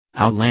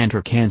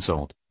Outlander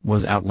cancelled.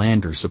 Was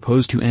Outlander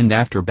supposed to end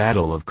after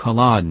Battle of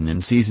Culloden in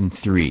Season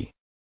 3?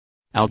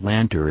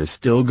 Outlander is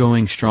still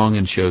going strong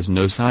and shows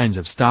no signs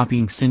of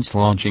stopping since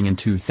launching in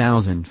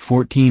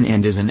 2014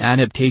 and is an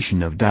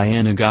adaptation of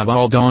Diana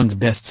Gabaldon's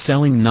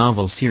best-selling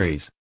novel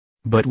series.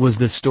 But was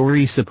the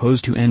story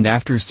supposed to end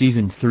after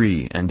Season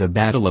 3 and the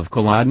Battle of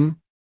Culloden?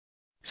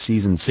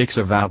 Season 6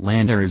 of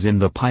Outlander is in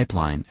the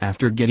pipeline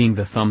after getting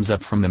the thumbs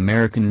up from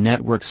American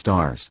network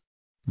stars.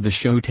 The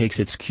show takes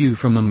its cue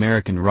from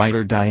American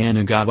writer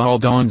Diana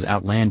Gabaldon's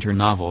Outlander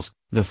novels,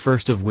 the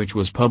first of which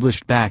was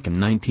published back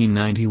in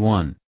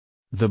 1991.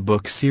 The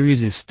book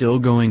series is still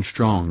going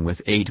strong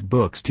with 8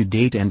 books to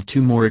date and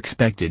 2 more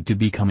expected to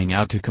be coming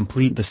out to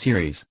complete the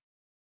series.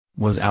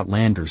 Was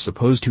Outlander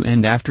supposed to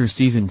end after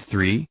Season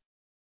 3?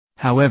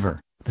 However,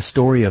 the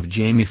story of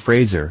Jamie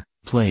Fraser,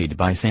 played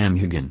by Sam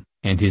Heughan,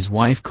 and his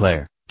wife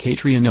Claire,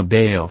 Katrina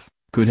Balfe,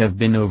 could have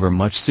been over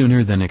much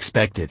sooner than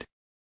expected.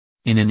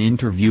 In an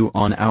interview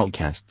on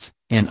Outcasts,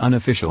 an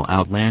unofficial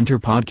Outlander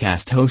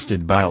podcast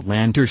hosted by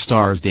Outlander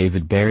stars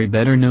David Barry,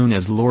 better known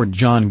as Lord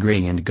John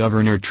Grey, and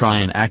Governor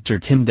Tryon actor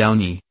Tim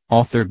Downey,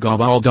 author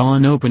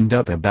Gabaldon opened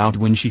up about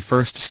when she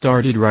first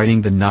started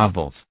writing the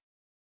novels.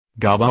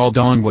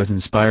 Gabaldon was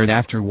inspired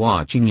after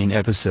watching an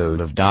episode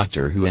of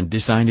Doctor Who and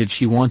decided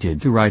she wanted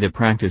to write a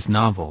practice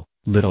novel.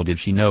 Little did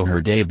she know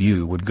her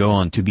debut would go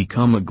on to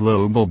become a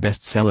global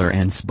bestseller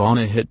and spawn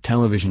a hit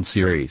television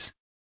series.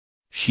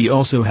 She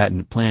also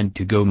hadn't planned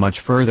to go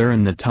much further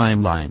in the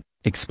timeline,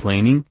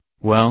 explaining,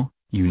 "Well,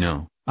 you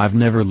know, I've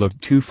never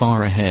looked too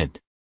far ahead.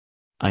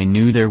 I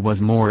knew there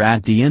was more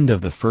at the end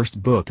of the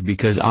first book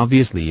because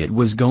obviously it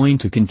was going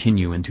to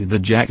continue into the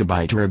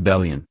Jacobite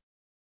Rebellion.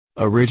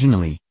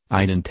 Originally,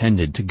 I'd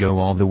intended to go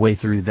all the way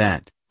through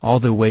that, all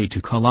the way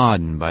to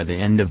Culloden by the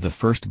end of the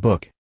first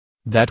book.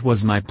 That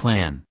was my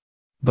plan.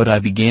 But I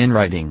began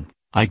writing,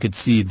 I could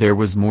see there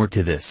was more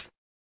to this."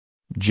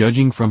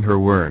 Judging from her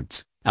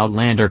words,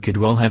 Outlander could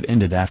well have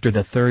ended after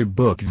the third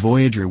book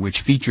Voyager, which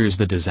features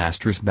the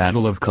disastrous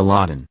Battle of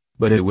Culloden,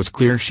 but it was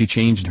clear she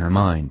changed her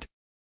mind.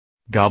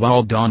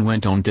 Gabaldon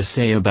went on to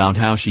say about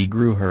how she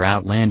grew her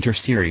Outlander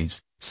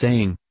series,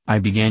 saying, "I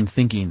began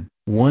thinking,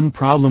 one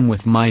problem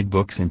with my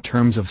books in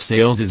terms of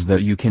sales is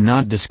that you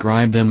cannot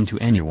describe them to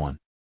anyone.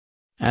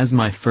 As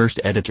my first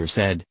editor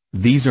said,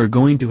 these are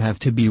going to have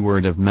to be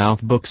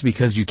word-of-mouth books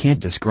because you can't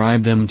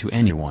describe them to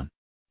anyone.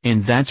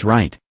 And that's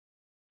right."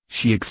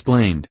 She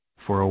explained,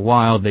 for a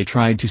while they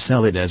tried to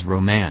sell it as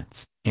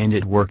romance, and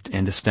it worked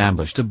and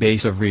established a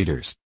base of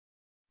readers.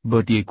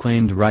 But the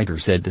acclaimed writer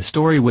said the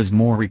story was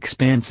more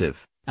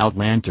expansive.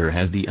 Outlander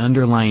has the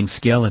underlying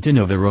skeleton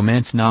of a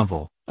romance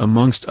novel,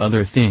 amongst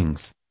other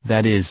things,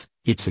 that is,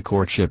 it's a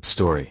courtship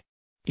story.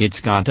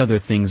 It's got other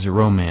things a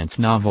romance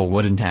novel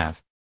wouldn't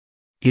have.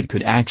 It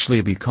could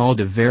actually be called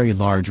a very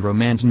large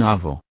romance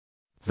novel.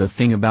 The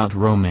thing about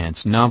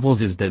romance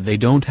novels is that they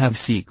don't have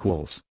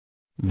sequels.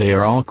 They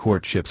are all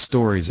courtship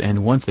stories,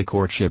 and once the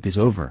courtship is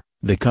over,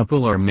 the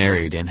couple are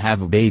married and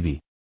have a baby.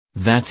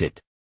 That's it.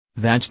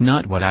 That's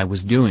not what I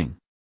was doing.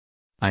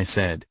 I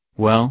said,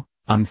 well,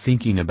 I'm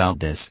thinking about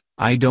this,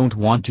 I don't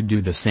want to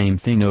do the same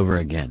thing over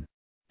again.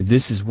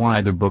 This is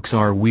why the books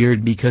are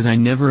weird, because I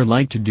never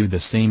like to do the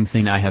same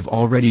thing I have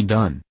already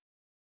done.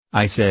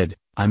 I said,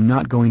 I'm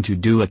not going to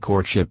do a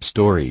courtship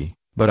story,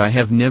 but I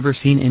have never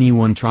seen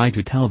anyone try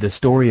to tell the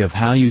story of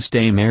how you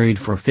stay married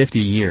for 50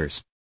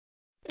 years.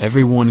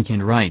 Everyone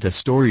can write a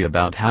story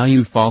about how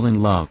you fall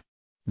in love.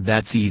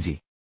 That's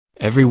easy.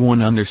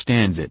 Everyone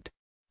understands it.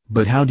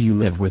 But how do you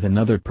live with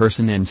another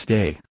person and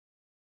stay?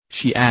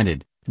 She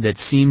added, that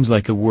seems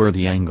like a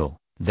worthy angle,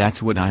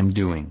 that's what I'm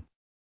doing.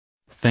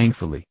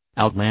 Thankfully,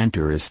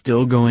 Outlander is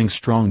still going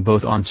strong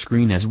both on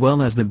screen as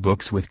well as the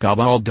books, with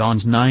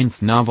Gabaldon's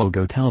 9th novel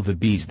Go Tell the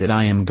Bees That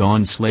I Am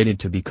Gone slated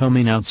to be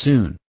coming out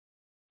soon.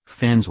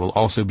 Fans will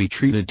also be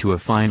treated to a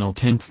final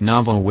 10th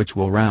novel which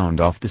will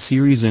round off the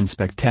series in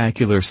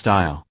spectacular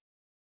style.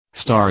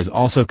 Starz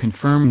also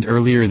confirmed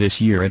earlier this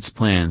year its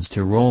plans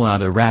to roll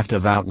out a raft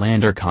of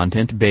Outlander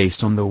content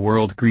based on the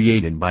world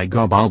created by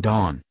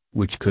Gabaldon,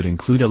 which could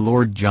include a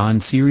Lord John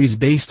series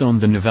based on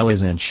the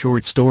novellas and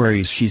short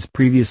stories she's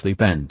previously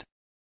penned.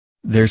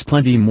 There's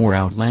plenty more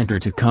Outlander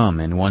to come,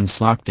 and once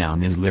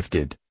lockdown is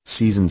lifted,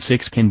 Season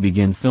 6 can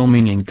begin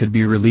filming and could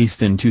be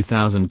released in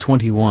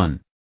 2021.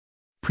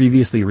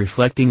 Previously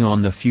reflecting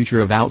on the future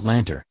of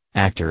Outlander,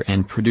 actor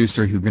and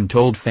producer Heughan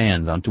told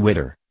fans on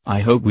Twitter,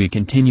 I hope we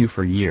continue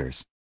for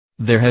years.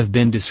 There have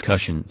been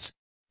discussions.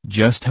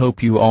 Just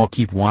hope you all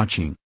keep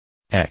watching.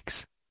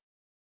 X.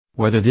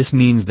 Whether this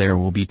means there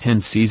will be 10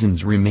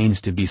 seasons remains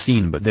to be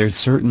seen, but there's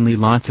certainly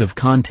lots of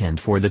content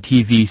for the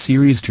TV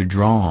series to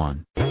draw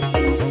on.